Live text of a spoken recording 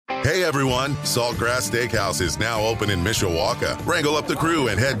Hey everyone, Saltgrass Steakhouse is now open in Mishawaka. Wrangle up the crew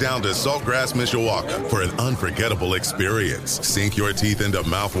and head down to Saltgrass Mishawaka for an unforgettable experience. Sink your teeth into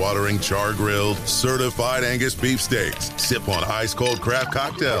mouth-watering char-grilled, certified Angus beef steaks. Sip on ice-cold craft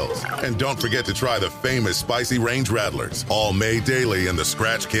cocktails. And don't forget to try the famous spicy range rattlers, all made daily in the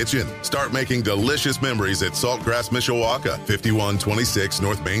Scratch Kitchen. Start making delicious memories at Saltgrass Mishawaka, 5126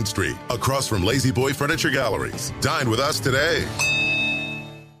 North Main Street, across from Lazy Boy Furniture Galleries. Dine with us today.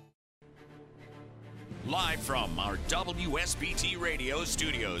 Live from our WSBT radio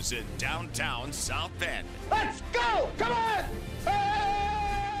studios in downtown South Bend. Let's go! Come on!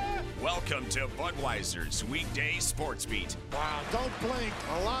 Welcome to Budweiser's Weekday Sportsbeat. Wow, don't blink.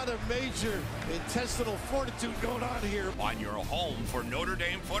 A lot of major intestinal fortitude going on here. On your home for Notre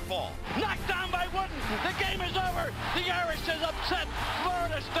Dame football. Knocked down by Wooden. The game is over. The Irish is upset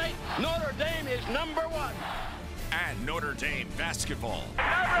Florida State. Notre Dame is number one. And Notre Dame basketball. Number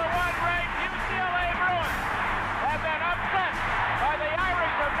one ranked UCLA Bruins have been upset by the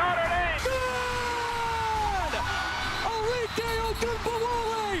Irish of Notre Dame. Good! Enrique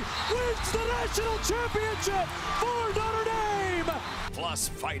Ogunbowale wins the national championship for Notre Dame. Plus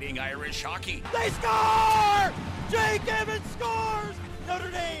fighting Irish hockey. They score! Jake Evans scores!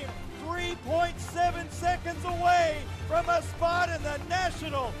 Notre Dame 3.7 seconds away from a spot in the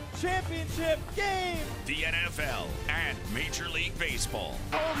national championship game. The NFL and Major League Baseball.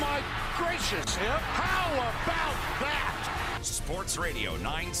 Oh my gracious! How about that? Sports Radio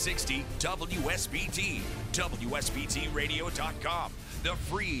 960 WSBT. WSBTradio.com. The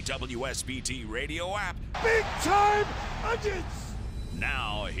free WSBT radio app. Big time Onions!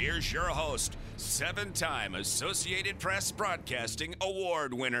 Now, here's your host, 7-time Associated Press Broadcasting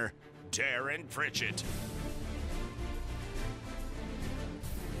Award winner, Darren Pritchett.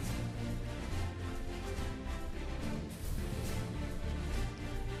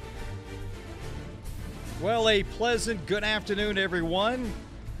 Well, a pleasant good afternoon, everyone.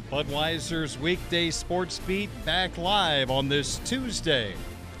 Budweiser's Weekday Sports Beat back live on this Tuesday,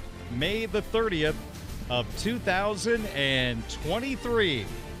 May the 30th of 2023.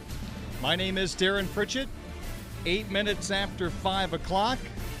 My name is Darren Pritchett. 8 minutes after 5 o'clock.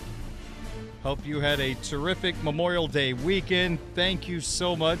 Hope you had a terrific Memorial Day weekend. Thank you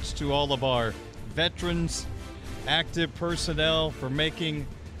so much to all of our veterans, active personnel for making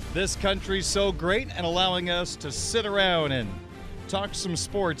this country so great and allowing us to sit around and talk some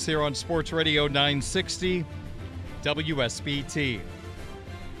sports here on Sports Radio 960 WSBT.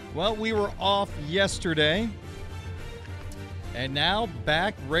 Well, we were off yesterday and now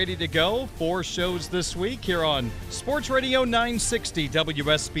back ready to go. 4 shows this week here on Sports Radio 960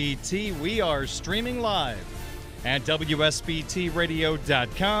 WSBT. We are streaming live at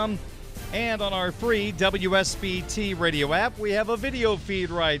WSBTradio.com. And on our free WSBT radio app, we have a video feed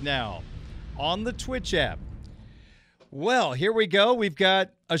right now on the Twitch app. Well, here we go. We've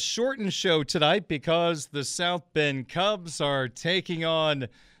got a shortened show tonight because the South Bend Cubs are taking on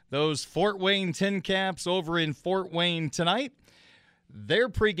those Fort Wayne Tin Caps over in Fort Wayne tonight. Their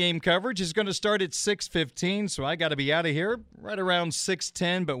pregame coverage is going to start at 6:15, so I got to be out of here right around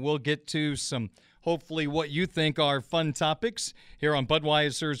 6:10, but we'll get to some hopefully what you think are fun topics here on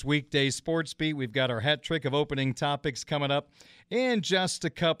Budweiser's Weekday Sports Beat. We've got our hat trick of opening topics coming up in just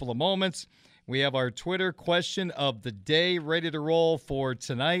a couple of moments. We have our Twitter question of the day ready to roll for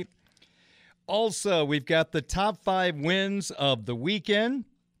tonight. Also, we've got the top 5 wins of the weekend,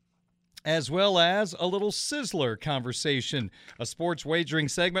 as well as a little sizzler conversation, a sports wagering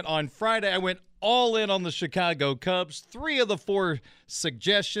segment. On Friday, I went all in on the Chicago Cubs. 3 of the 4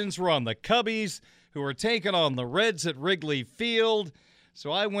 suggestions were on the Cubbies, who are taking on the Reds at Wrigley Field.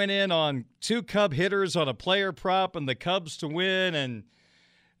 So I went in on 2 Cub hitters on a player prop and the Cubs to win, and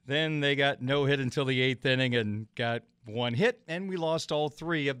then they got no hit until the 8th inning and got 1 hit, and we lost all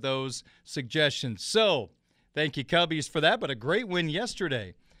 3 of those suggestions. So thank you, Cubbies, for that, but a great win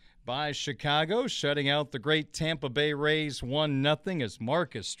yesterday by Chicago, shutting out the great Tampa Bay Rays 1-0 as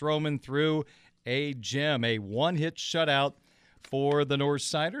Marcus Stroman threw a gem, a 1-hit shutout for the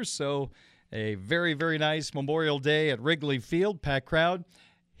Northsiders. So a very, very nice Memorial Day at Wrigley Field, packed crowd.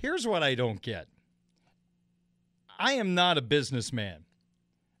 Here's what I don't get. I am not a businessman.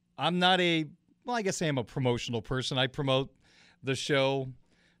 I'm not I guess I am a promotional person. I promote the show,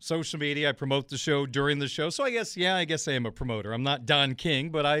 social media. I promote the show during the show. So I guess I am a promoter. I'm not Don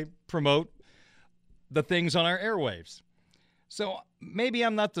King, but I promote the things on our airwaves. So maybe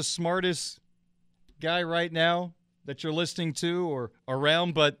I'm not the smartest guy right now that you're listening to or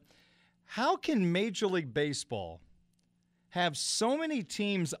around, but how can Major League Baseball have so many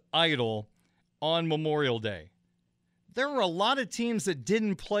teams idle on Memorial Day? there were a lot of teams that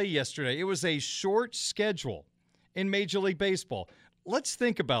didn't play yesterday. It was a short schedule in Major League Baseball. Let's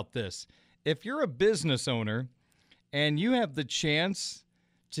think about this. If you're a business owner and you have the chance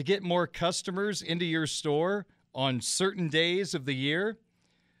to get more customers into your store on certain days of the year,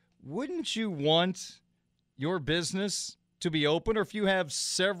 wouldn't you want your business to be open? Or if you have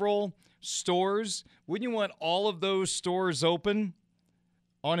several stores, wouldn't you want all of those stores open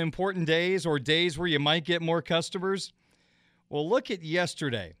on important days or days where you might get more customers? Well, look at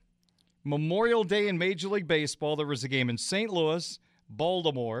yesterday. Memorial Day in Major League Baseball. There was a game in St. Louis,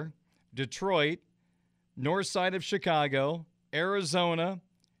 Baltimore, Detroit, north side of Chicago, Arizona,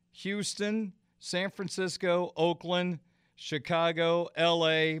 Houston, San Francisco, Oakland, Chicago,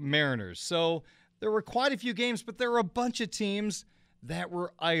 L.A., Mariners. So there were quite a few games, but there were a bunch of teams that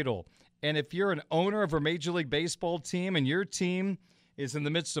were idle. And if you're an owner of a Major League Baseball team and your team is in the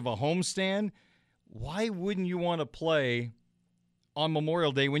midst of a homestand, why wouldn't you want to play on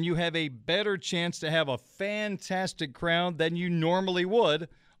Memorial Day when you have a better chance to have a fantastic crowd than you normally would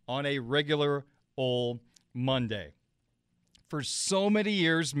on a regular old Monday? For so many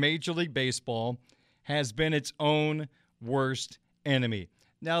years, Major League Baseball has been its own worst enemy.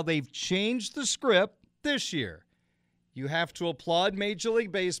 Now, they've changed the script this year. You have to applaud Major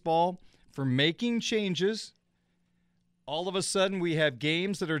League Baseball for making changes. All of a sudden, we have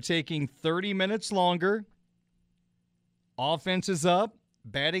games that are taking 30 minutes longer. Offense is up.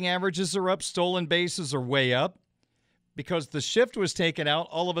 Batting averages are up. Stolen bases are way up. Because the shift was taken out,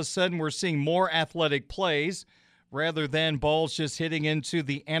 all of a sudden we're seeing more athletic plays rather than balls just hitting into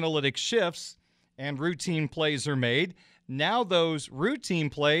the analytic shifts and routine plays are made. Now those routine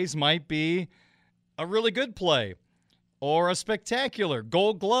plays might be a really good play or a spectacular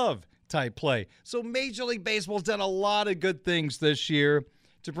Gold Glove type play. So Major League Baseball's done a lot of good things this year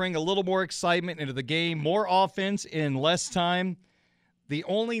to bring a little more excitement into the game, more offense in less time. The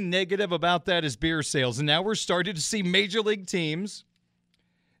only negative about that is beer sales. And now we're starting to see Major League teams,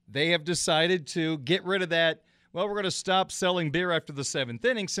 they have decided to get rid of that. Well, we're going to stop selling beer after the seventh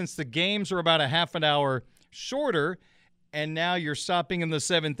inning since the games are about a half an hour shorter. And now you're stopping in the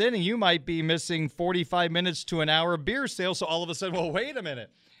seventh inning. You might be missing 45 minutes to an hour of beer sales. So all of a sudden, well, wait a minute.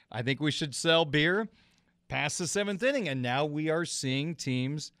 I think we should sell beer past the seventh inning. And now we are seeing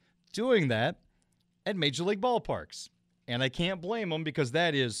teams doing that at Major League ballparks. And I can't blame them because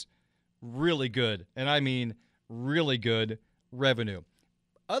that is really good. And I mean really good revenue.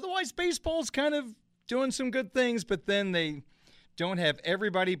 Otherwise, baseball's kind of doing some good things, but then they don't have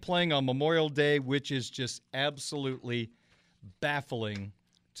everybody playing on Memorial Day, which is just absolutely baffling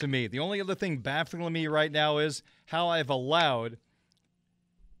to me. The only other thing baffling me right now is how I've allowed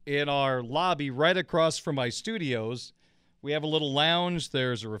in our lobby right across from my studios, we have a little lounge.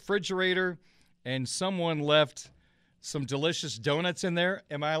 There's a refrigerator, and someone left some delicious donuts in there.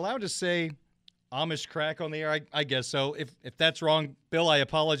 Am I allowed to say Amish crack on the air? I guess so. If that's wrong, Bill, I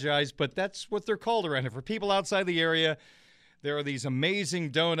apologize, but that's what they're called around here. For people outside the area, there are these amazing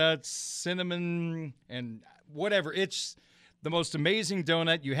donuts, cinnamon and whatever. It's the most amazing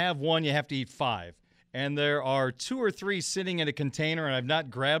donut. You have one, you have to eat 5. And there are 2 or 3 sitting in a container, and I've not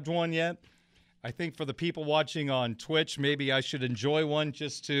grabbed one yet. I think for the people watching on Twitch, maybe I should enjoy one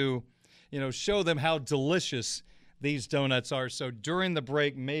just to, show them how delicious these donuts are. So during the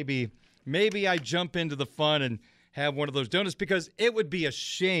break, maybe I jump into the fun and have one of those donuts because it would be a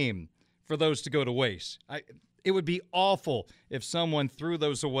shame for those to go to waste. It would be awful if someone threw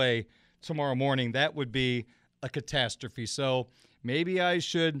those away tomorrow morning. That would be a catastrophe. So maybe I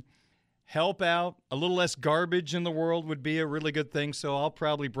should help out. A little less garbage in the world would be a really good thing. So I'll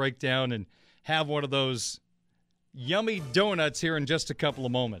probably break down and have one of those yummy donuts here in just a couple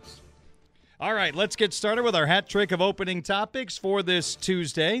of moments. All right, let's get started with our hat trick of opening topics for this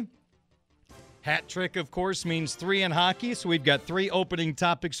Tuesday. Hat trick, of course, means 3 in hockey, so we've got 3 opening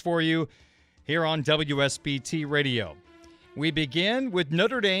topics for you here on WSBT Radio. We begin with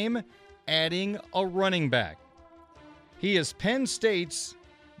Notre Dame adding a running back. He is Penn State's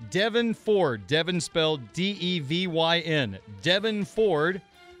Devin Ford. Devin spelled D-E-V-Y-N. Devin Ford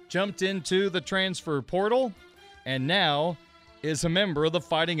jumped into the transfer portal and now is a member of the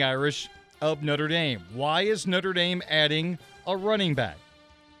Fighting Irish of Notre Dame. Why is Notre Dame adding a running back?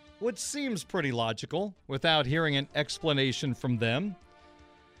 Which seems pretty logical without hearing an explanation from them.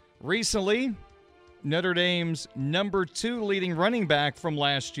 Recently, Notre Dame's number 2 leading running back from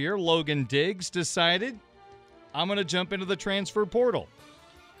last year, Logan Diggs, decided, I'm going to jump into the transfer portal.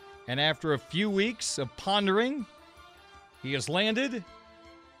 And after a few weeks of pondering, he has landed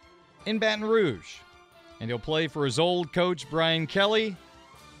in Baton Rouge. And he'll play for his old coach, Brian Kelly,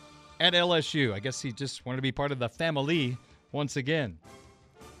 at LSU. I guess he just wanted to be part of the family once again.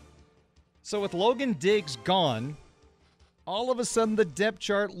 So with Logan Diggs gone, all of a sudden the depth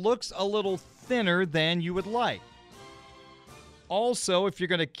chart looks a little thinner than you would like. Also, if you're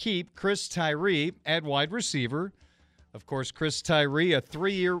going to keep Chris Tyree at wide receiver, of course, Chris Tyree, a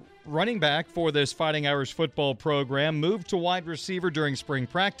 3-year running back for this Fighting Irish football program, moved to wide receiver during spring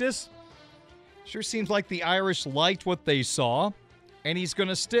practice. Sure seems like the Irish liked what they saw, and he's going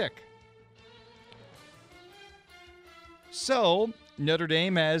to stick. So, Notre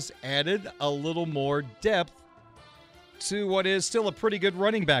Dame has added a little more depth to what is still a pretty good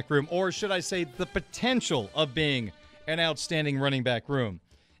running back room, or should I say the potential of being an outstanding running back room.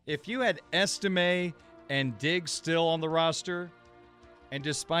 If you had Estime and Diggs still on the roster, and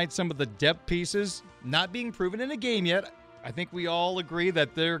despite some of the depth pieces not being proven in a game yet, I think we all agree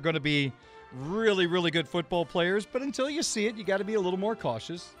that they're going to be really, really good football players, but until you see it, you got to be a little more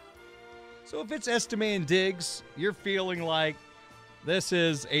cautious. So if it's Estime and Diggs, you're feeling like this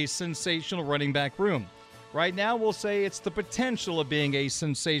is a sensational running back room. Right now, we'll say it's the potential of being a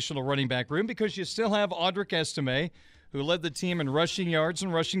sensational running back room because you still have Audric Estime, who led the team in rushing yards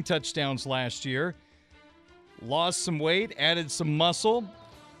and rushing touchdowns last year. Lost some weight, added some muscle,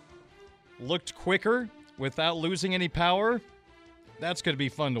 looked quicker without losing any power. That's going to be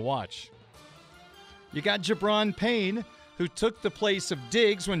fun to watch. You got Jabron Payne, who took the place of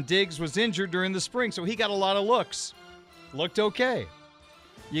Diggs when Diggs was injured during the spring, so he got a lot of looks. Looked okay.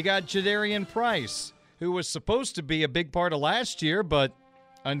 You got Jadarian Price, who was supposed to be a big part of last year, but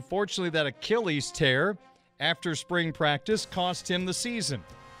unfortunately that Achilles tear after spring practice cost him the season.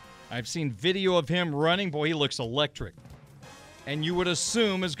 I've seen video of him running. Boy, he looks electric. And you would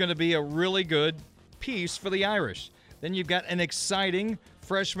assume is going to be a really good piece for the Irish. Then you've got an exciting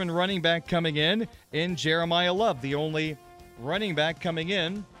freshman running back coming in Jeremiah Love, the only running back coming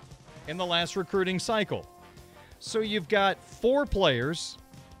in the last recruiting cycle. So you've got 4 players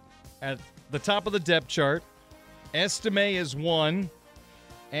at the top of the depth chart. Estime is 1.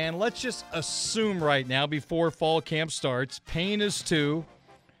 And let's just assume right now, before fall camp starts, Payne is 2,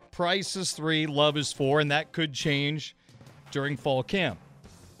 Price is 3, Love is 4, and that could change during fall camp.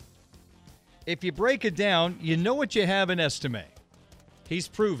 If you break it down, you know what you have in Estime. He's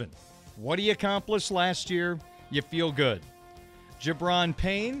proven. What he accomplished last year, you feel good. Jabron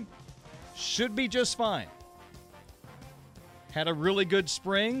Payne should be just fine. Had a really good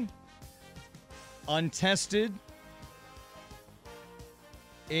spring. Untested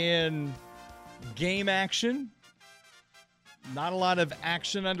in game action. Not a lot of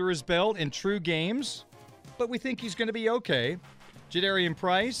action under his belt in true games, but we think he's going to be okay. Jadarian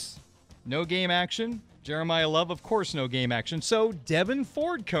Price, no game action. Jeremiah Love, of course, no game action. So Devin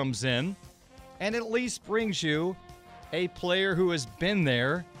Ford comes in and at least brings you a player who has been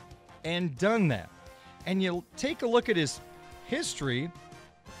there and done that. And you take a look at his history,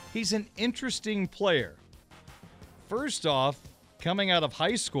 he's an interesting player. First off, coming out of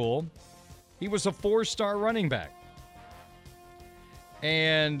high school, he was a 4-star running back.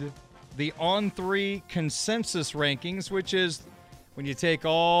 And the On3 consensus rankings, which is when you take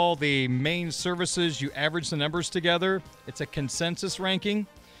all the main services, you average the numbers together, it's a consensus ranking.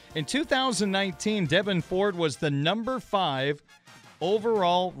 In 2019, Devin Ford was the number 5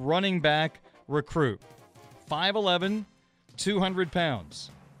 overall running back recruit. 5'11", 200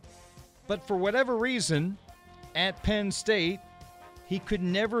 pounds. But for whatever reason, at Penn State, he could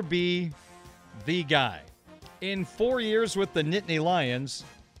never be the guy. In 4 years with the Nittany Lions,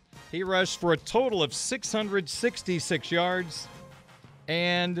 he rushed for a total of 666 yards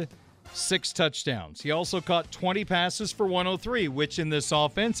and 6 touchdowns. He also caught 20 passes for 103, which in this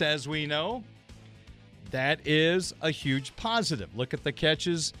offense, as we know, that is a huge positive. Look at the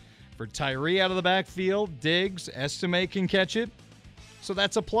catches for Tyree out of the backfield. Diggs, Estime can catch it. So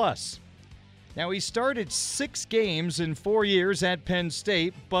that's a plus. Now, he started 6 games in 4 years at Penn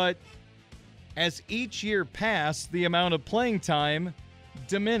State, but as each year passed, the amount of playing time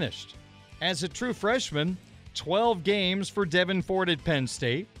diminished. As a true freshman, 12 games for Devin Ford at Penn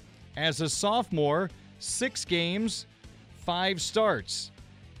State. As a sophomore, 6 games, 5 starts.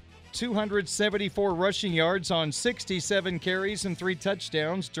 274 rushing yards on 67 carries and 3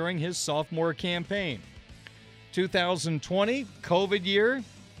 touchdowns during his sophomore campaign. 2020, COVID year,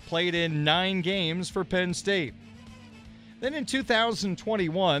 played in 9 games for Penn State. Then in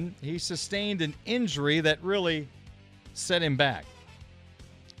 2021, he sustained an injury that really set him back.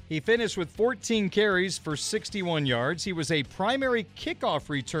 He finished with 14 carries for 61 yards. He was a primary kickoff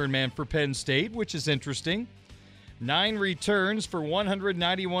return man for Penn State, which is interesting. 9 returns for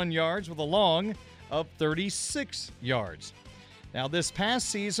 191 yards with a long of 36 yards. Now, this past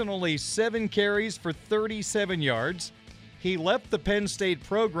season, only 7 carries for 37 yards. He left the Penn State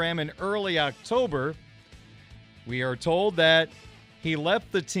program in early October. We are told that he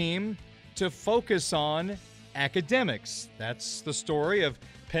left the team to focus on academics. That's the story of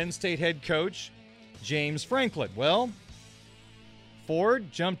Penn State head coach James Franklin. Well,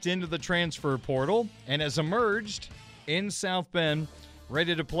 Ford jumped into the transfer portal and has emerged in South Bend,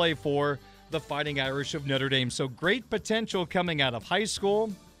 ready to play for the Fighting Irish of Notre Dame. So great potential coming out of high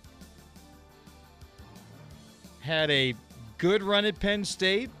school. Had a good run at Penn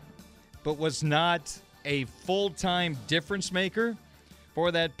State, but was not a full-time difference maker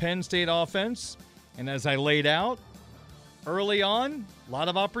for that Penn State offense. And as I laid out early on, a lot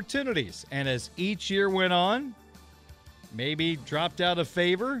of opportunities. And as each year went on, maybe dropped out of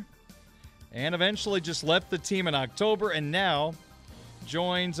favor and eventually just left the team in October and now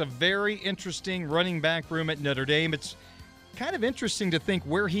joins a very interesting running back room at Notre Dame. It's kind of interesting to think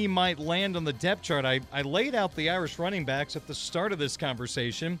where he might land on the depth chart. I laid out the Irish running backs at the start of this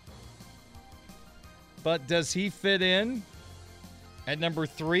conversation. But does he fit in at number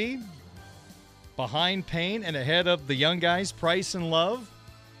 3, behind Payne and ahead of the young guys, Price and Love,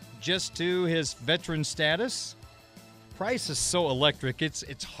 just to his veteran status? Price is so electric,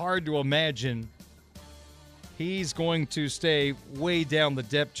 it's hard to imagine he's going to stay way down the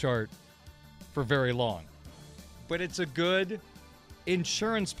depth chart for very long. But it's a good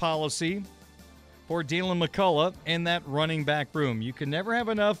insurance policy for Dylan McCullough in that running back room. You can never have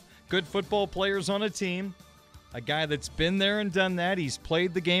enough good football players on a team. A guy that's been there and done that. He's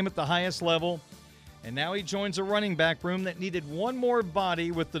played the game at the highest level. And now he joins a running back room that needed one more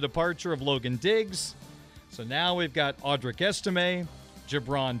body with the departure of Logan Diggs. So now we've got Audric Estime,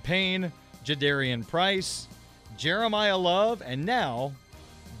 Jabron Payne, Jadarian Price, Jeremiah Love, and now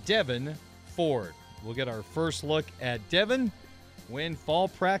Devin Ford. We'll get our first look at Devin when fall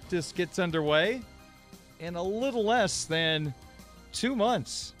practice gets underway in a little less than 2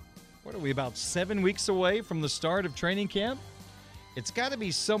 months. What are we, about 7 weeks away from the start of training camp? It's got to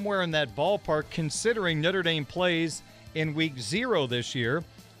be somewhere in that ballpark considering Notre Dame plays in week 0 this year,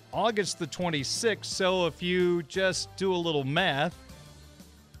 August the 26th. So if you just do a little math,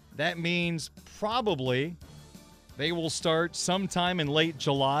 that means probably they will start sometime in late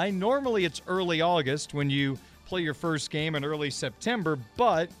July. Normally it's early August when you play your first game in early September,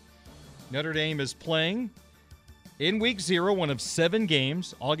 but Notre Dame is playing in week 0, one of 7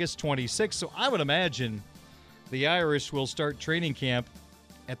 games, August 26th. So I would imagine the Irish will start training camp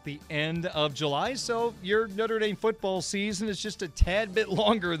at the end of July. So your Notre Dame football season is just a tad bit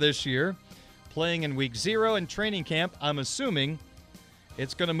longer this year, playing in week 0, and training camp, I'm assuming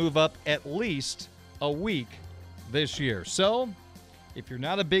it's going to move up at least a week this year. So if you're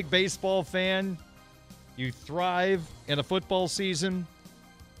not a big baseball fan, you thrive in a football season,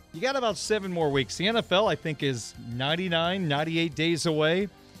 you got about 7 more weeks. The NFL, I think, is 98 days away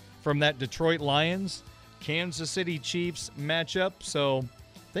from that Detroit Lions, Kansas City Chiefs matchup. So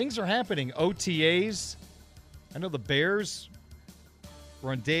things are happening. OTAs. I know the Bears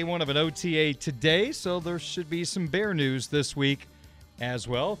were on day 1 of an OTA today, so there should be some Bear news this week as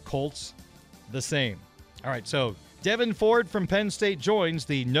well. Colts, the same. All right, so Devin Ford from Penn State joins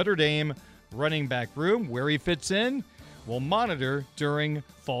the Notre Dame running back room. Where he fits in, we'll monitor during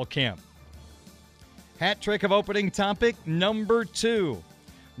fall camp. Hat trick of opening topic number 2.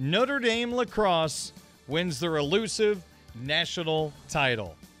 Notre Dame lacrosse wins their elusive national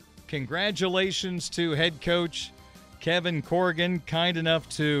title. Congratulations to head coach Kevin Corrigan, kind enough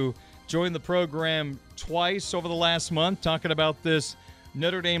to join the program twice over the last month, talking about this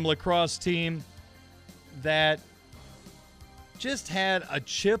Notre Dame lacrosse team that just had a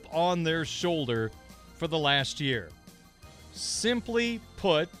chip on their shoulder for the last year. Simply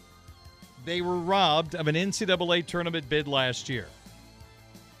put, they were robbed of an NCAA tournament bid last year.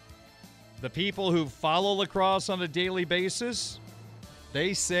 The people who follow lacrosse on a daily basis,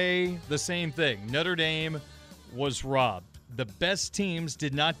 they say the same thing. Notre Dame was robbed. The best teams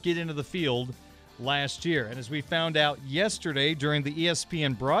did not get into the field last year. And as we found out yesterday during the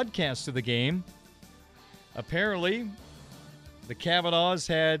ESPN broadcast of the game, apparently the Kavanaughs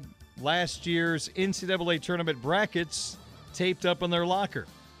had last year's NCAA tournament brackets taped up in their locker.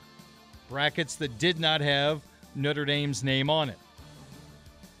 Brackets that did not have Notre Dame's name on it.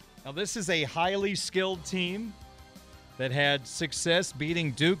 Now, this is a highly skilled team that had success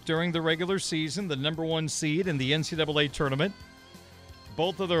beating Duke during the regular season, the number 1 seed in the NCAA tournament.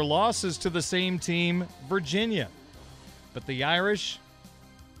 Both of their losses to the same team, Virginia. But the Irish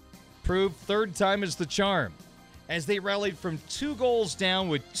proved third time is the charm as they rallied from 2 goals down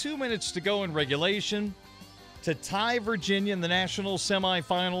with 2 minutes to go in regulation to tie Virginia in the national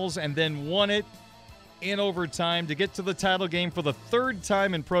semifinals and then won it in overtime to get to the title game for the third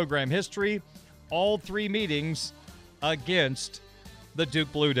time in program history. All three meetings against the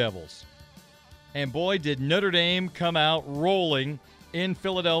Duke Blue Devils. And boy, did Notre Dame come out rolling in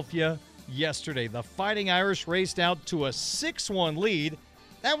Philadelphia yesterday. The Fighting Irish raced out to a 6-1 lead.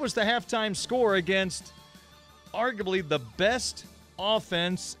 That was the halftime score against arguably the best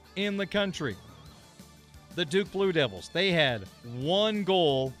offense in the country. The Duke Blue Devils. They had one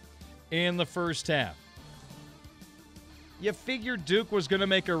goal in the first half. You figured Duke was going to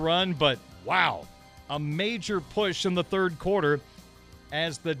make a run, but wow, a major push in the third quarter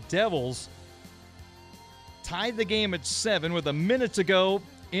as the Devils tied the game at 7 with a minute to go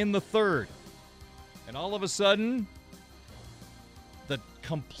in the third. And all of a sudden, the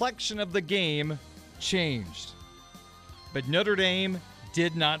complexion of the game changed. But Notre Dame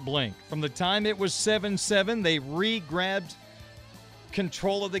did not blink. From the time it was 7-7, they re-grabbed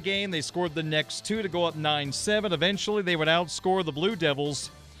control of the game. They scored the next two to go up 9-7. Eventually, they would outscore the Blue Devils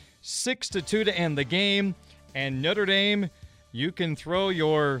 6-2 to end the game. And Notre Dame, you can throw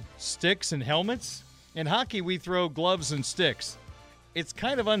your sticks and helmets. In hockey, we throw gloves and sticks. It's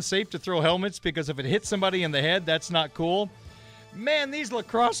kind of unsafe to throw helmets because if it hits somebody in the head, that's not cool. Man, these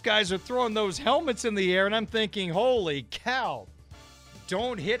lacrosse guys are throwing those helmets in the air, and I'm thinking, holy cow,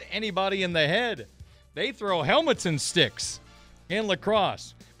 don't hit anybody in the head. They throw helmets and sticks in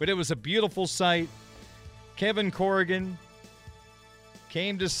lacrosse. But it was a beautiful sight. Kevin Corrigan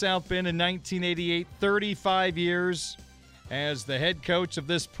came to South Bend in 1988, 35 years as the head coach of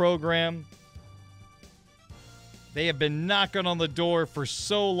this program. They have been knocking on the door for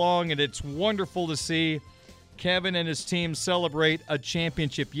so long, and it's wonderful to see Kevin and his team celebrate a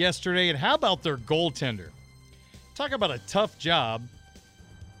championship yesterday. And how about their goaltender? Talk about a tough job.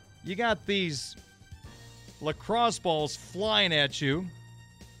 You got these lacrosse balls flying at you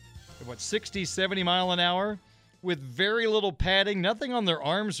at 60, 70 mile an hour with very little padding, nothing on their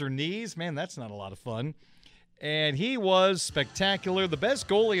arms or knees. Man, that's not a lot of fun. And he was spectacular, the best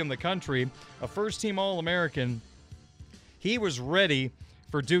goalie in the country, a first-team All-American. He was ready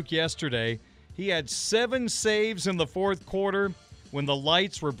for Duke yesterday. He had 7 saves in the fourth quarter when the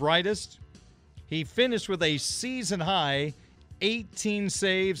lights were brightest. He finished with a season-high 18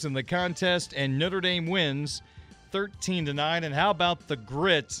 saves in the contest, and Notre Dame wins 13-9. And how about the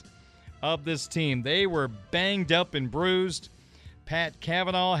grit of this team? They were banged up and bruised. Pat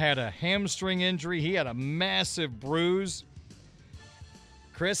Cavanaugh had a hamstring injury. He had a massive bruise.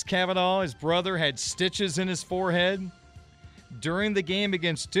 Chris Cavanaugh, his brother, had stitches in his forehead during the game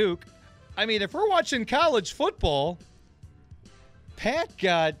against Duke. I mean, if we're watching college football, Pat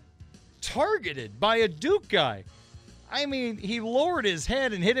got targeted by a Duke guy. I mean, he lowered his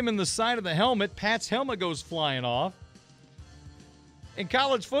head and hit him in the side of the helmet. Pat's helmet goes flying off. In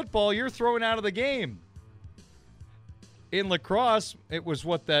college football, you're thrown out of the game. In lacrosse, it was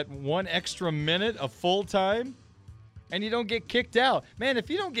that 1 extra minute of full time, and you don't get kicked out. Man, if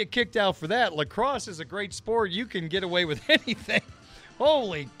you don't get kicked out for that, lacrosse is a great sport. You can get away with anything.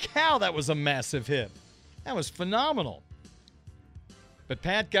 Holy cow, that was a massive hit. That was phenomenal. But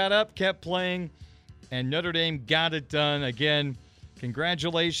Pat got up, kept playing, and Notre Dame got it done. Again,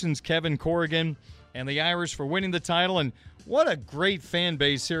 congratulations, Kevin Corrigan and the Irish for winning the title. And what a great fan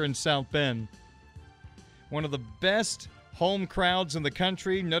base here in South Bend. One of the best home crowds in the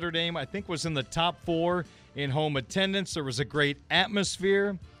country. Notre Dame, I think, was in the top 4 in home attendance. There was a great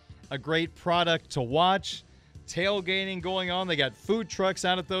atmosphere, a great product to watch, tailgating going on. They got food trucks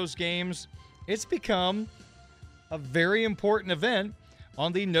out at those games. It's become a very important event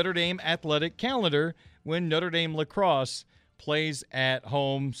on the Notre Dame athletic calendar when Notre Dame lacrosse plays at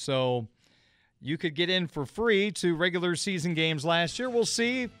home. So you could get in for free to regular season games last year. We'll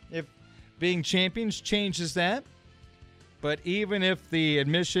see if being champions changes that. But even if the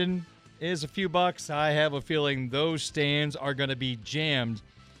admission is a few bucks, I have a feeling those stands are going to be jammed.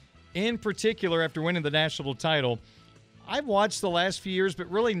 In particular, after winning the national title, I've watched the last few years, but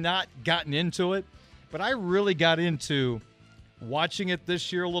really not gotten into it. But I really got into watching it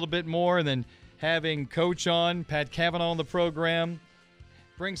this year a little bit more, and then having Coach on, Pat Cavanaugh on the program,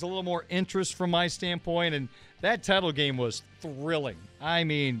 brings a little more interest from my standpoint. And that title game was thrilling. I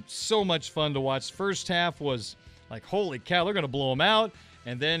mean, so much fun to watch. First half was like, holy cow, they're going to blow them out.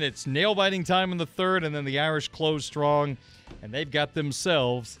 And then it's nail-biting time in the third, and then the Irish close strong, and they've got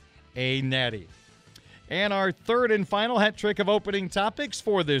themselves a natty. And our third and final hat trick of opening topics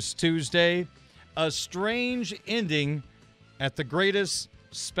for this Tuesday, a strange ending at the greatest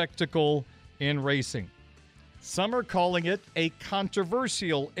spectacle in racing. Some are calling it a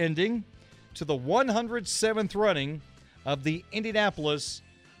controversial ending. to the 107th running of the Indianapolis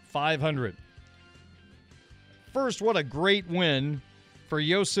 500. First, what a great win for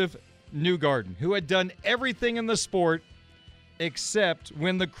Josef Newgarden, who had done everything in the sport except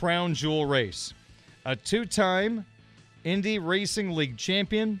win the crown jewel race. A two-time Indy Racing League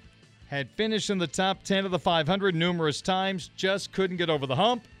champion, had finished in the top 10 of the 500 numerous times, just couldn't get over the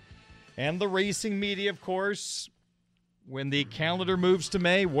hump. And the racing media, of course, when the calendar moves to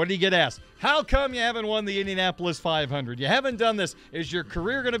May, what do you get asked? How come you haven't won the Indianapolis 500? You haven't done this. Is your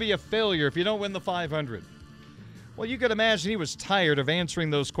career going to be a failure if you don't win the 500? Well, you could imagine he was tired of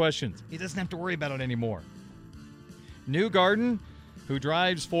answering those questions. He doesn't have to worry about it anymore. Newgarden, who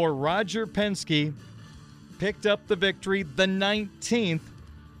drives for Roger Penske, picked up the victory, the 19th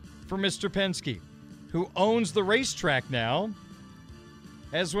for Mr. Penske, who owns the racetrack now,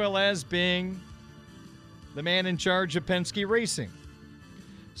 as well as being the man in charge of Penske Racing.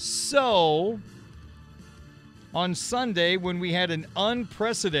 So, on Sunday, when we had an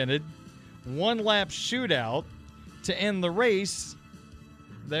unprecedented one-lap shootout to end the race,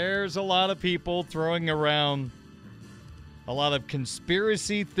 there's a lot of people throwing around a lot of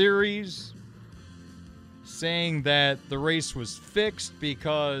conspiracy theories, saying that the race was fixed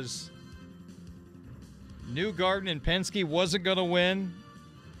because Newgarden and Penske wasn't going to win.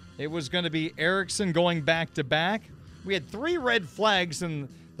 It was going to be Ericsson going back-to-back. We had 3 red flags in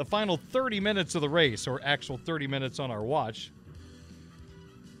the final 30 minutes of the race, or actual 30 minutes on our watch.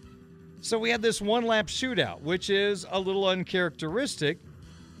 So we had this one-lap shootout, which is a little uncharacteristic,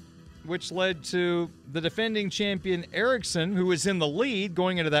 which led to the defending champion Ericsson, who was in the lead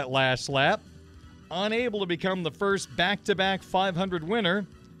going into that last lap, unable to become the first back-to-back 500 winner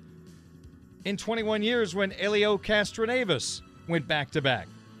in 21 years when Helio Castroneves went back-to-back.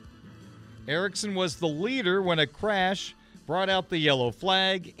 Ericsson was the leader when a crash brought out the yellow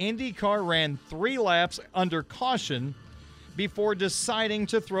flag. IndyCar ran 3 laps under caution before deciding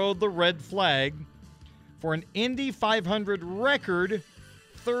to throw the red flag for an Indy 500 record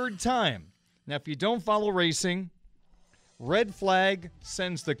 3rd time. Now, if you don't follow racing, red flag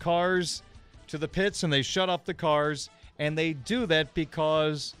sends the cars to the pits and they shut off the cars, and they do that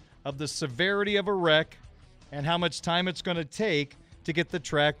because of the severity of a wreck and how much time it's going to take to get the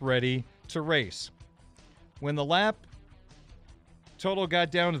track ready to race. When the lap total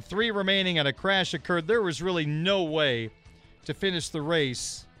got down to 3 remaining and a crash occurred, there was really no way to finish the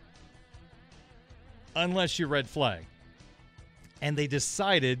race unless you red flag. And they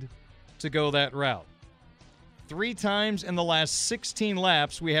decided to go that route. 3 times in the last 16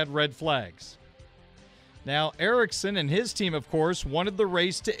 laps, we had red flags. Now, Ericsson and his team, of course, wanted the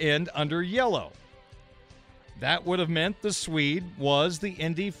race to end under yellow. That would have meant the Swede was the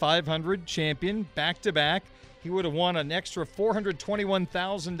Indy 500 champion back-to-back. He would have won an extra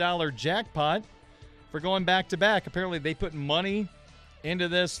 $421,000 jackpot for going back-to-back. Apparently, they put money into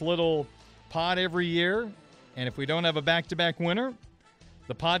this little pot every year, and if we don't have a back-to-back winner,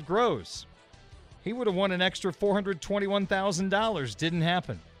 the pot grows. He would have won an extra $421,000. Didn't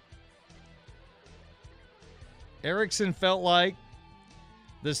happen. Ericsson felt like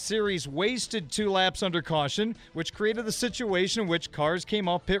the series wasted 2 laps under caution, which created the situation in which cars came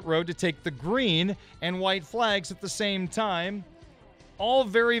off pit road to take the green and white flags at the same time. All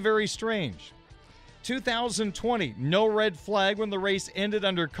very, very strange. 2020, no red flag when the race ended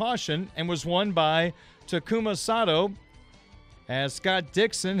under caution and was won by Takuma Sato, as Scott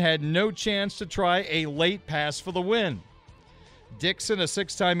Dixon had no chance to try a late pass for the win. Dixon, a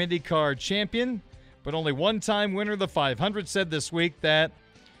 6-time IndyCar champion, but only 1-time winner of the 500, said this week that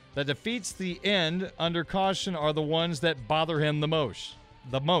the defeats the end under caution are the ones that bother him the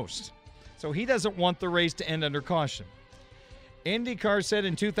most. So he doesn't want the race to end under caution. IndyCar said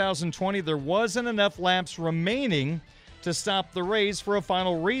in 2020 there wasn't enough laps remaining to stop the race for a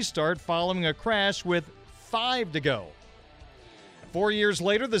final restart following a crash with 5 to go. 4 years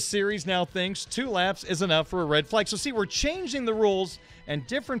later, the series now thinks 2 laps is enough for a red flag. So see, we're changing the rules, and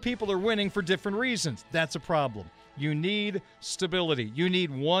different people are winning for different reasons. That's a problem. You need stability. You need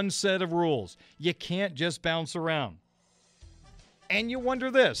one set of rules. You can't just bounce around. And you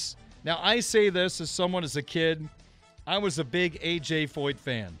wonder this. Now, I say this as someone as a kid. I was a big A.J. Foyt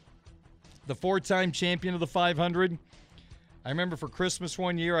fan. The 4-time champion of the 500. I remember for Christmas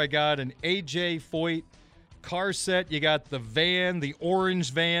one year, I got an A.J. Foyt car set. You got the van, the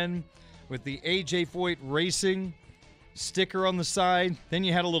orange van with the A.J. Foyt Racing sticker on the side. Then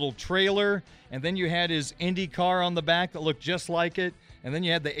you had a little trailer, and then you had his Indy car on the back that looked just like it, and then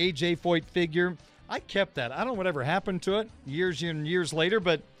you had the A.J. Foyt figure. I kept that. I don't know whatever happened to it years and years later,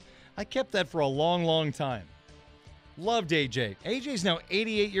 but I kept that for a long, long time. Loved AJ. AJ's now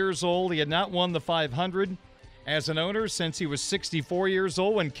 88 years old. He had not won the 500 as an owner since he was 64 years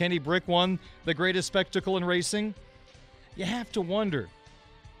old when Kenny Brick won the greatest spectacle in racing. You have to wonder.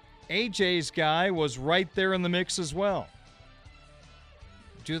 AJ's guy was right there in the mix as well.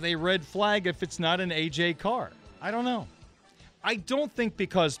 Do they red flag if it's not an AJ car? I don't know. I don't think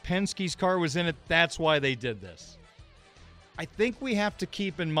because Penske's car was in it, that's why they did this. I think we have to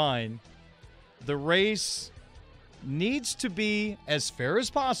keep in mind the race needs to be as fair as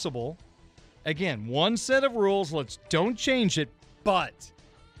possible. Again, one set of rules. Don't change it, but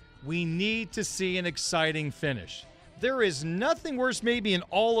we need to see an exciting finish. There is nothing worse maybe in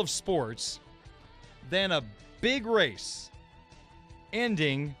all of sports than a big race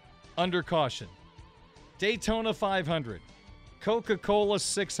ending under caution. Daytona 500, Coca-Cola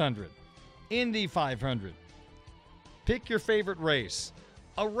 600, Indy 500. Pick your favorite race.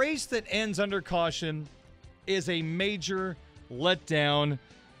 A race that ends under caution is a major letdown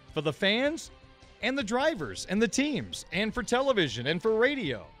for the fans and the drivers and the teams and for television and for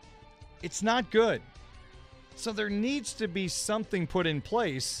radio. It's not good. So there needs to be something put in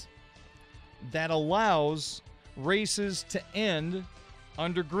place that allows races to end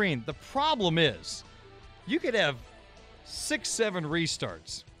under green. The problem is you could have 6-7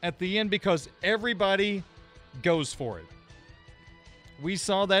 restarts at the end because everybody goes for it. We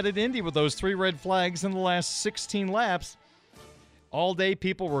saw that at Indy with those 3 red flags in the last 16 laps. All day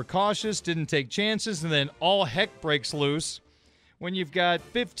people were cautious, didn't take chances, and then all heck breaks loose when you've got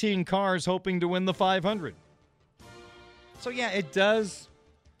 15 cars hoping to win the 500. So yeah, it does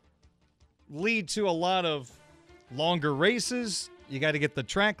lead to a lot of longer races. You got to get the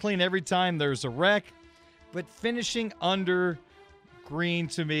track clean every time there's a wreck. But finishing under green,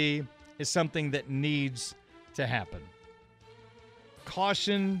 to me, is something that needs to happen.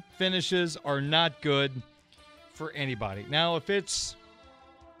 Caution finishes are not good for anybody. Now, if it's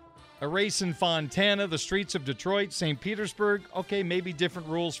a race in Fontana, the streets of Detroit, St. Petersburg, okay, maybe different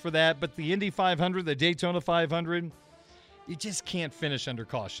rules for that. But the Indy 500, the Daytona 500, you just can't finish under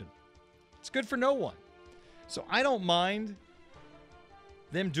caution. It's good for no one. So I don't mind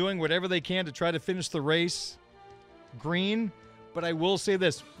them doing whatever they can to try to finish the race green, but I will say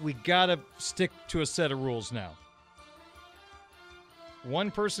this, we got to stick to a set of rules now.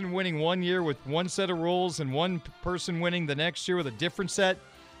 One person winning one year with one set of rules and one person winning the next year with a different set,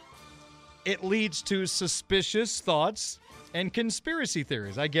 it leads to suspicious thoughts and conspiracy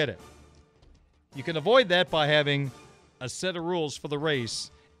theories. I get it. You can avoid that by having a set of rules for the race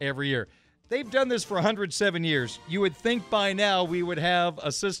every year. They've done this for 107 years. You would think by now we would have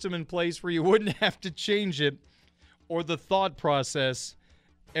a system in place where you wouldn't have to change it or the thought process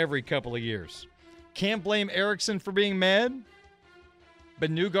every couple of years. Can't blame Ericsson for being mad, but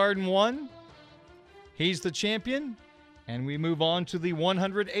Newgarden won. He's the champion, and we move on to the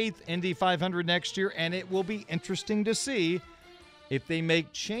 108th Indy 500 next year, and it will be interesting to see if they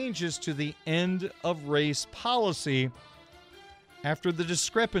make changes to the end of race policy after the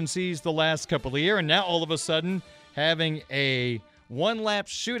discrepancies the last couple of years, and now all of a sudden having a one-lap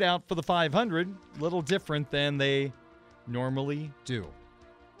shootout for the 500, a little different than they normally do.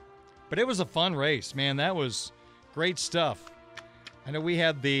 But it was a fun race, man. That was great stuff. I know we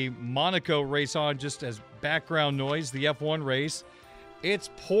had the Monaco race on just as background noise, the F1 race.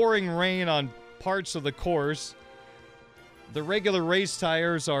 It's pouring rain on parts of the course. The regular race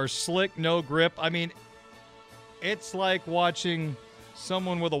tires are slick, no grip. I mean, it's like watching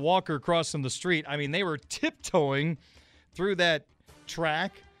someone with a walker crossing the street. I mean, they were tiptoeing through that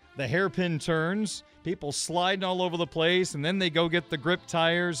track, the hairpin turns, people sliding all over the place, and then they go get the grip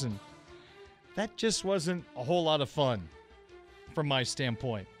tires, and that just wasn't a whole lot of fun from my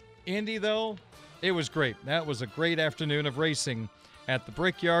standpoint. Indy, though, it was great. That was a great afternoon of racing at the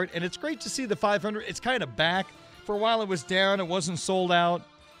Brickyard, and it's great to see the 500. It's kind of back. For a while it was down. It wasn't sold out.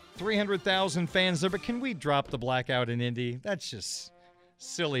 300,000 fans there, but can we drop the blackout in Indy? That's just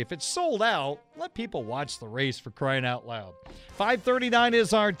silly. If it's sold out, let people watch the race, for crying out loud. 5:39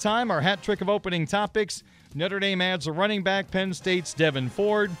 is our time. Our hat trick of opening topics. Notre Dame adds a running back, Penn State's Devin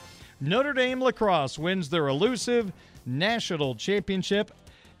Ford. Notre Dame lacrosse wins their elusive national championship,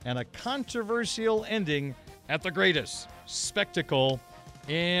 and a controversial ending at the greatest spectacle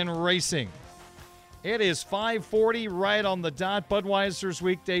in racing. It is 5:40 right on the dot. Budweiser's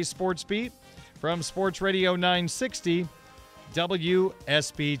Weekday Sportsbeat from Sports Radio 960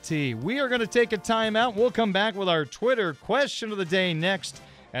 WSBT. We are going to take a timeout. We'll come back with our Twitter question of the day next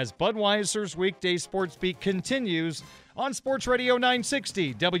as Budweiser's Weekday Sportsbeat continues on Sports Radio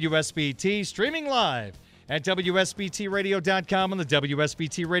 960 WSBT, streaming live at WSBTradio.com and the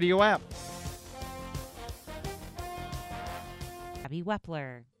WSBT Radio app. Abby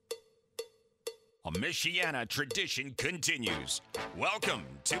Wepler. A Michiana tradition continues. Welcome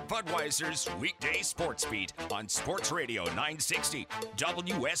to Budweiser's Weekday Sportsbeat on Sports Radio 960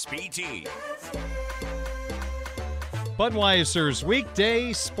 WSBT. Budweiser's Weekday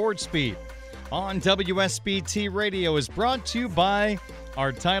Sportsbeat on WSBT Radio is brought to you by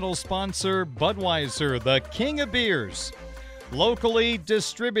our title sponsor, Budweiser, the king of beers. Locally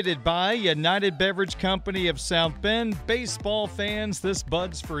distributed by United Beverage Company of South Bend. Baseball fans, this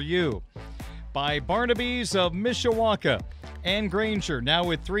Bud's for you. By Barnaby's of Mishawaka and Granger, now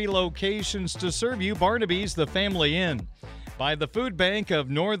with 3 locations to serve you. Barnaby's, the family inn. By the Food Bank of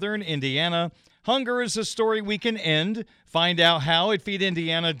Northern Indiana. Hunger is a story we can end. Find out how at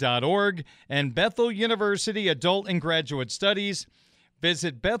feedindiana.org. And Bethel University Adult and Graduate Studies.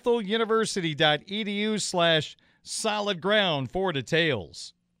 Visit betheluniversity.edu/solid ground for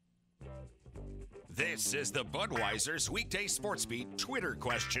details. This is the Budweiser's Weekday Sportsbeat Twitter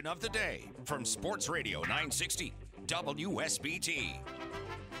question of the day from Sports Radio 960 WSBT.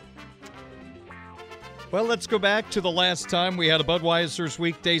 Well, let's go back to the last time we had a Budweiser's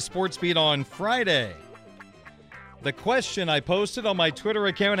Weekday Sportsbeat on Friday. The question I posted on my Twitter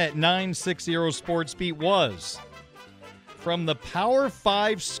account at 960 Sportsbeat was, from the Power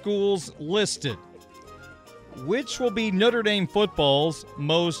 5 schools listed, which will be Notre Dame football's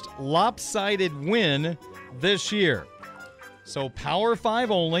most lopsided win this year? So Power 5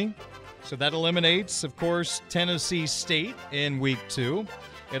 only. So that eliminates, of course, Tennessee State in Week 2.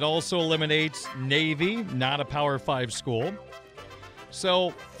 It also eliminates Navy, not a Power 5 school. So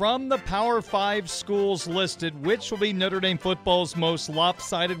from the Power 5 schools listed, which will be Notre Dame football's most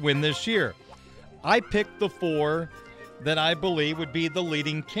lopsided win this year? I picked the 4 that I believe would be the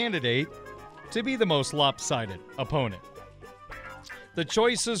leading candidate to be the most lopsided opponent. The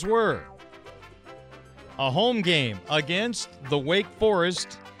choices were a home game against the Wake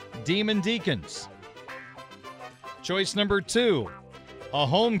Forest Demon Deacons. Choice number 2, a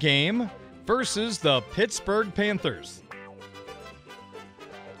home game versus the Pittsburgh Panthers.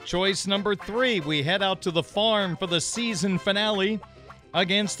 Choice number 3, we head out to the farm for the season finale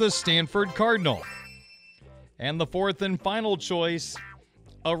against the Stanford Cardinal. And the 4th and final choice,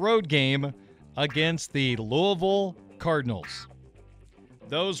 a road game against the Louisville Cardinals.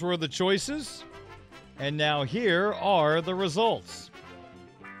 Those were the choices, and now here are the results.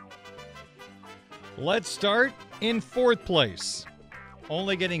 Let's start in 4th place,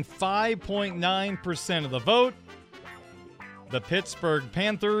 only getting 5.9% of the vote. The Pittsburgh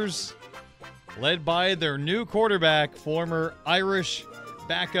Panthers, led by their new quarterback, former Irish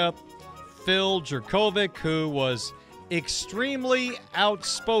backup Phil Jurkovec, who was extremely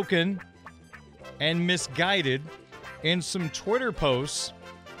outspoken and misguided in some Twitter posts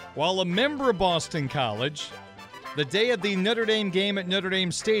while a member of Boston College the day of the Notre Dame game at Notre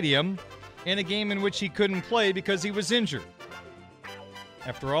Dame Stadium in a game in which he couldn't play because he was injured.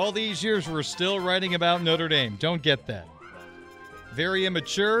 After all these years, we're still writing about Notre Dame. Don't get that. Very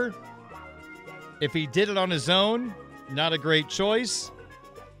immature. If he did it on his own, not a great choice.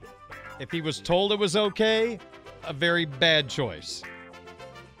 If he was told it was okay, a very bad choice.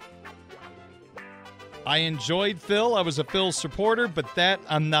 I enjoyed Phil. I was a Phil supporter, but that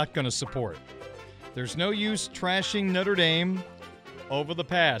I'm not going to support. There's no use trashing Notre Dame over the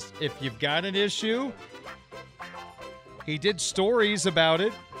past. If you've got an issue, he did stories about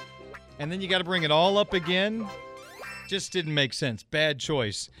it, and then you got to bring it all up again. Just didn't make sense. Bad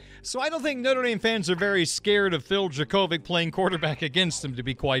choice. So I don't think Notre Dame fans are very scared of Phil Jurkovec playing quarterback against them, to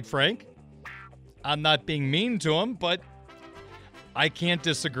be quite frank. I'm not being mean to him, but I can't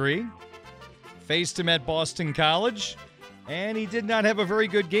disagree. Faced him at Boston College, and he did not have a very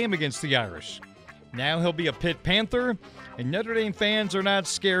good game against the Irish. Now he'll be a Pitt Panther, and Notre Dame fans are not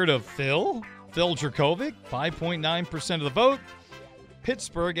scared of Phil Jurkovec, 5.9% of the vote.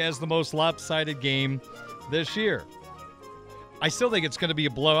 Pittsburgh has the most lopsided game this year. I still think it's going to be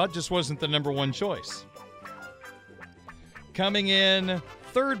a blowout, just wasn't the number 1 choice. Coming in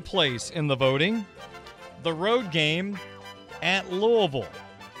 3rd place in the voting, the road game at Louisville.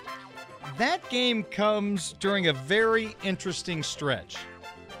 That game comes during a very interesting stretch.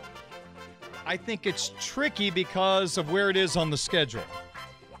 I think it's tricky because of where it is on the schedule.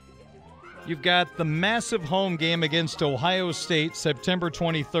 You've got the massive home game against Ohio State, September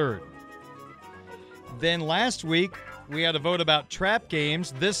 23rd. Then last week, we had a vote about trap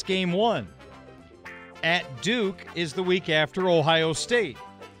games. This game won. At Duke is the week after Ohio State.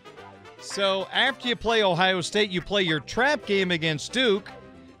 So after you play Ohio State, you play your trap game against Duke.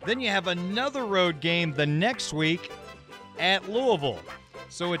 Then you have another road game the next week at Louisville.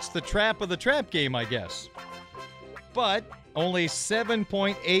 So it's the trap of the trap game, I guess. But only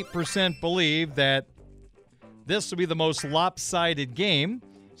 7.8% believe that this will be the most lopsided game.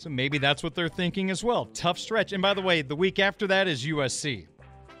 So maybe that's what they're thinking as well. Tough stretch. And by the way, the week after that is USC.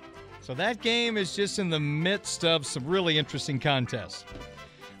 So that game is just in the midst of some really interesting contests.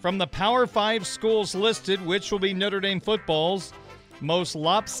 From the Power 5 schools listed, which will be Notre Dame football's most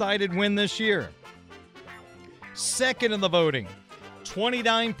lopsided win this year? Second in the voting,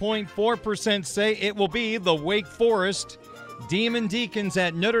 29.4% say it will be the Wake Forest Demon Deacons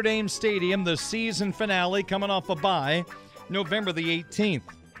at Notre Dame Stadium, the season finale coming off a bye, November the 18th.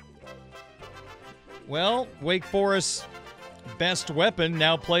 Well, Wake Forest's best weapon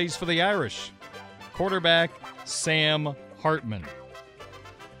now plays for the Irish. Quarterback Sam Hartman.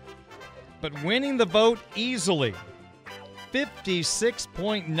 But winning the vote easily,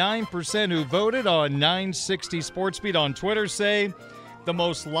 56.9% who voted on 960 Sportsbeat on Twitter say the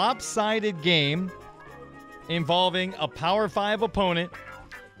most lopsided game involving a Power 5 opponent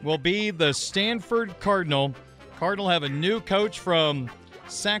will be the Stanford Cardinal. Cardinal have a new coach from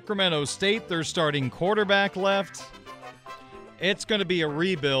Sacramento State. Their starting quarterback left. It's going to be a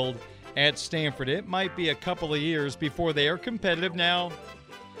rebuild at Stanford. It might be a couple of years before they are competitive. Now,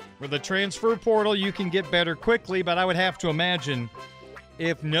 with the transfer portal, you can get better quickly, but I would have to imagine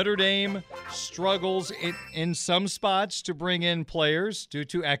if Notre Dame struggles in some spots to bring in players due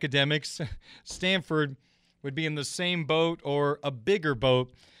to academics, Stanford would be in the same boat or a bigger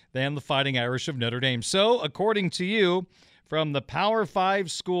boat than the Fighting Irish of Notre Dame. So, according to you, from the Power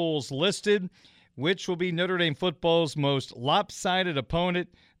 5 schools listed, which will be Notre Dame football's most lopsided opponent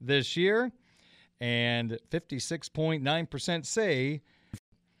this year? And 56.9% say.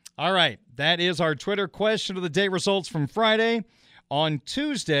 All right, that is our Twitter question of the day results from Friday. On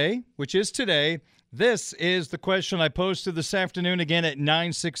Tuesday, which is today, this is the question I posted this afternoon again at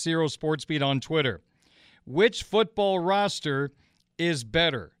 960 Sportsbeat on Twitter. Which football roster is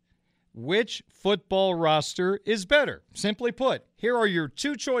better? Which football roster is better? Simply put, here are your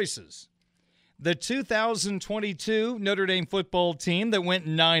two choices. The 2022 Notre Dame football team that went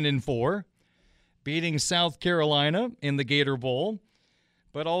 9-4, beating South Carolina in the Gator Bowl,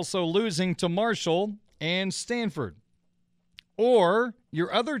 but also losing to Marshall and Stanford. Or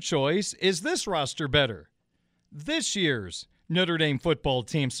your other choice is this roster better? This year's Notre Dame football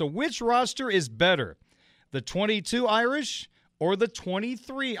team. So which roster is better? The 22 Irish or the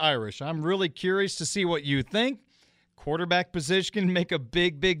 23 Irish? I'm really curious to see what you think. Quarterback position can make a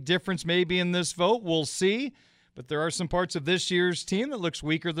big, big difference maybe in this vote. We'll see. But there are some parts of this year's team that looks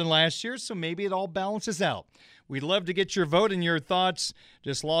weaker than last year, so maybe it all balances out. We'd love to get your vote and your thoughts.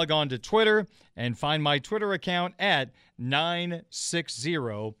 Just log on to Twitter and find my Twitter account at 960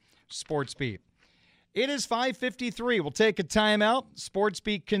 Sportsbeat. It is 5:53. We'll take a timeout.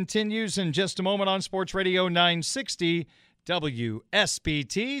 Sportsbeat continues in just a moment on Sports Radio 960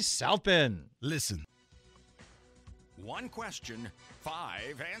 WSBT South Bend. Listen. One question,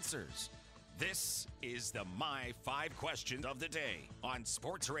 5 answers. This is the My 5 Questions of the Day on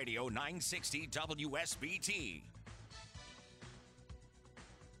Sports Radio 960 WSBT.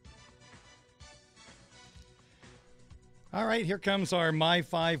 All right, here comes our My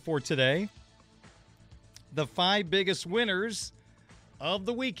 5 for today. The 5 biggest winners of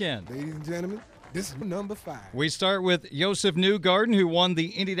the weekend. Ladies and gentlemen, this is number 5. We start with Joseph Newgarden, who won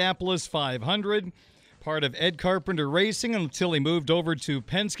the Indianapolis 500. Part of Ed Carpenter Racing until he moved over to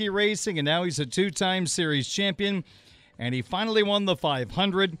Penske Racing, and now he's a 2-time series champion. And he finally won the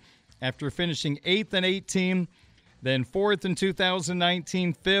 500 after finishing 8th in 18, then 4th in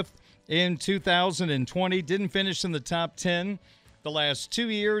 2019, 5th in 2020. Didn't finish in the top 10 the last 2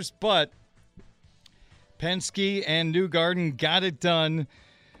 years, but Penske and Newgarden got it done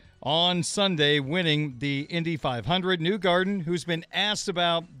on Sunday, winning the Indy 500. Newgarden, who's been asked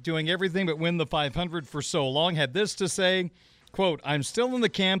about doing everything but win the 500 for so long, had this to say, quote, "I'm still in the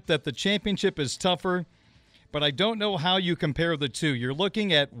camp that the championship is tougher, but I don't know how you compare the two. You're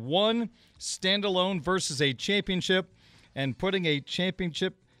looking at one standalone versus a championship, and putting a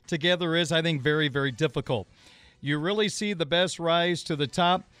championship together is, I think, very, very difficult. You really see the best rise to the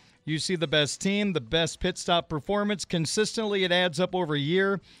top. You see the best team, the best pit stop performance. Consistently, it adds up over a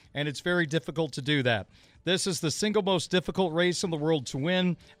year, and it's very difficult to do that. This is the single most difficult race in the world to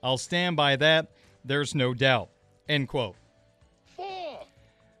win. I'll stand by that. There's no doubt." End quote.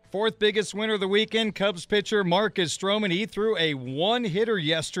 Fourth biggest winner of the weekend, Cubs pitcher Marcus Stroman. He threw a one-hitter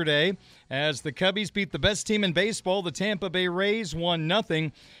yesterday as the Cubbies beat the best team in baseball, the Tampa Bay Rays,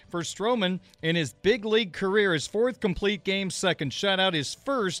 1-0. For Stroman, in his big league career, his 4th complete game, 2nd shutout, his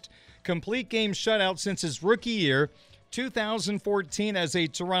 1st complete game shutout since his rookie year, 2014, as a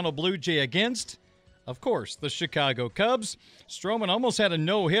Toronto Blue Jay against of course, the Chicago Cubs. Stroman almost had a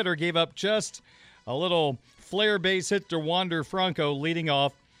no-hitter, gave up just a little flare base hit to Wander Franco leading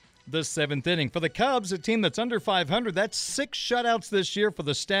off the 7th inning. For the Cubs, a team that's under 500, that's 6 shutouts this year for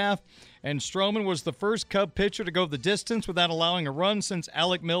the staff, and Stroman was the first Cub pitcher to go the distance without allowing a run since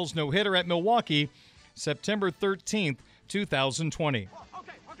Alec Mills' no-hitter at Milwaukee, September 13th, 2020.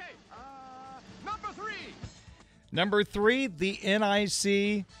 Number 3, the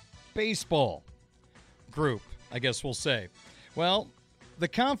NIC baseball group, I guess we'll say. Well, the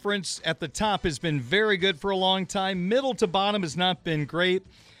conference at the top has been very good for a long time. Middle to bottom has not been great.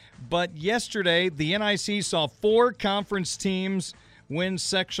 But yesterday, the NIC saw 4 conference teams win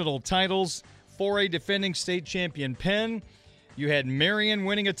sectional titles. 4A defending state champion Penn. You had Marion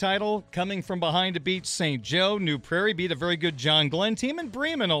winning a title, coming from behind to beat St. Joe. New Prairie beat a very good John Glenn team. And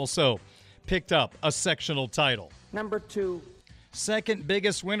Bremen also picked up a sectional title. Number 2. Second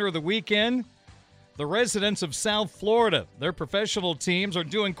biggest winner of the weekend, the residents of South Florida. Their professional teams are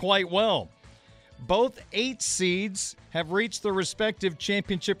doing quite well. Both 8 seeds have reached their respective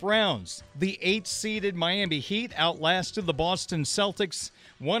championship rounds. The 8-seeded Miami Heat outlasted the Boston Celtics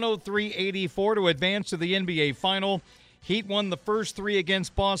 103-84 to advance to the NBA Final. Heat won the first 3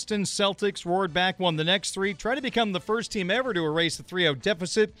 against Boston. Celtics roared back, won the next 3. Tried to become the first team ever to erase the 3-0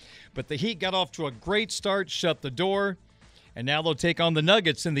 deficit, but the Heat got off to a great start, shut the door. And now they'll take on the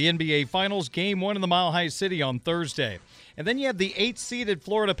Nuggets in the NBA Finals, Game 1 in the Mile High City on Thursday. And then you have the 8-seeded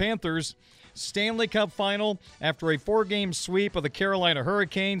Florida Panthers Stanley Cup Final after a 4-game sweep of the Carolina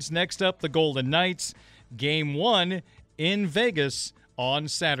Hurricanes. Next up, the Golden Knights, Game 1 in Vegas on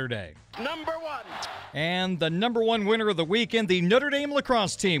Saturday. Number 1. And the number 1 winner of the weekend, the Notre Dame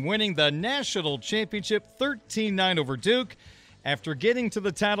lacrosse team, winning the national championship 13-9 over Duke after getting to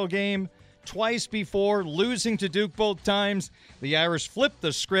the title game twice before, losing to Duke both times. The Irish flipped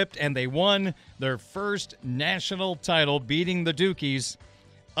the script and they won their first national title, beating the Dukies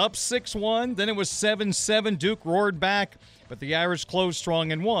up 6-1. Then it was 7-7. Duke roared back, but the Irish closed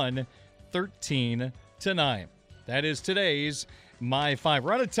strong and won 13-9. That is today's My 5.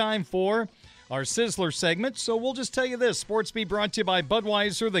 We're out of time for our Sizzler segment, so we'll just tell you this. Sportsbeat brought to you by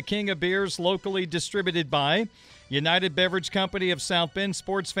Budweiser, the king of beers, locally distributed by United Beverage Company of South Bend.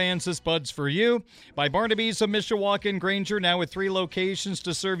 Sports fans, this Bud's for you. By Barnaby's of Mishawaka and Granger, now with 3 locations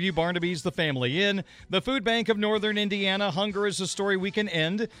to serve you. Barnaby's, the family inn. The Food Bank of Northern Indiana. Hunger is a story we can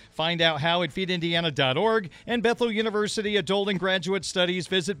end. Find out how at feedindiana.org. And Bethel University Adult and Graduate Studies.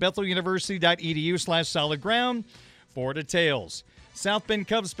 Visit betheluniversity.edu/solid-ground for details. South Bend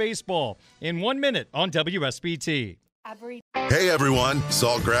Cubs baseball in 1 minute on WSBT. Hey everyone,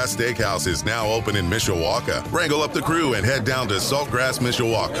 Saltgrass Steakhouse is now open in Mishawaka. Wrangle up the crew and head down to Saltgrass,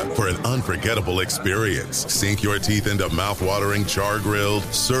 Mishawaka for an unforgettable experience. Sink your teeth into mouth-watering char-grilled,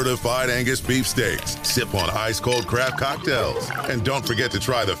 certified Angus beef steaks. Sip on ice-cold craft cocktails. And don't forget to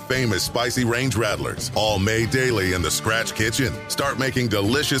try the famous spicy range rattlers, all made daily in the Scratch Kitchen. Start making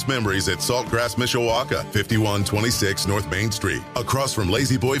delicious memories at Saltgrass, Mishawaka, 5126 North Main Street, across from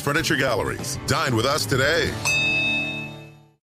Lazy Boy Furniture Galleries. Dine with us today.